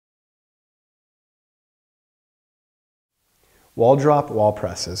Wall drop, wall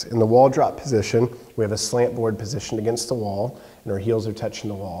presses. In the wall drop position, we have a slant board positioned against the wall, and our heels are touching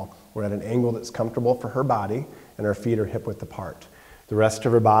the wall. We're at an angle that's comfortable for her body, and our feet are hip width apart. The rest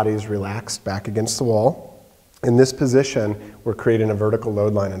of her body is relaxed back against the wall. In this position, we're creating a vertical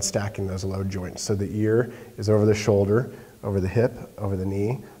load line and stacking those load joints. So the ear is over the shoulder, over the hip, over the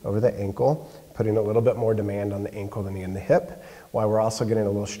knee, over the ankle, putting a little bit more demand on the ankle, the knee, and the hip, while we're also getting a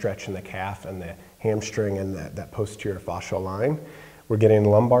little stretch in the calf and the hamstring and that posterior fascial line. We're getting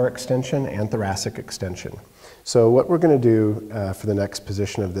lumbar extension and thoracic extension. So what we're going to do for the next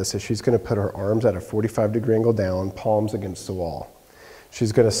position of this is she's going to put her arms at a 45-degree angle down, palms against the wall.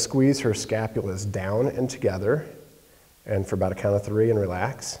 She's going to squeeze her scapulas down and together, and for about a count of 3 and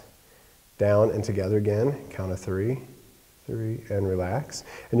relax. Down and together again, count of 3, 3, and relax.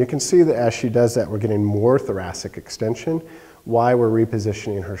 And you can see that as she does that, we're getting more thoracic extension while we're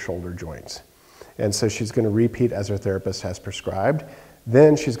repositioning her shoulder joints. And so she's going to repeat as her therapist has prescribed.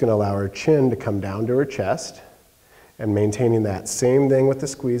 Then she's going to allow her chin to come down to her chest and maintaining that same thing with the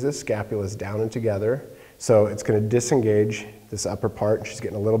squeezes, scapulas down and together. So it's going to disengage this upper part, and she's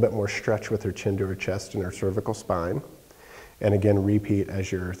getting a little bit more stretch with her chin to her chest and her cervical spine. And again, repeat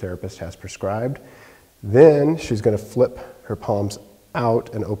as your therapist has prescribed. Then she's going to flip her palms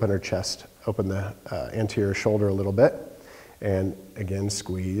out and open her chest, open the anterior shoulder a little bit. And again,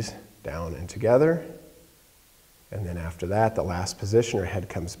 squeeze down and together. And then after that, the last position, her head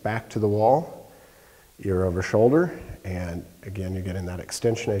comes back to the wall, ear over shoulder. And again, you're getting that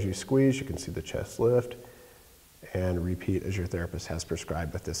extension as you squeeze. You can see the chest lift. And repeat as your therapist has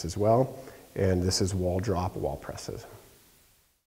prescribed with this as well. And this is wall drop, wall presses.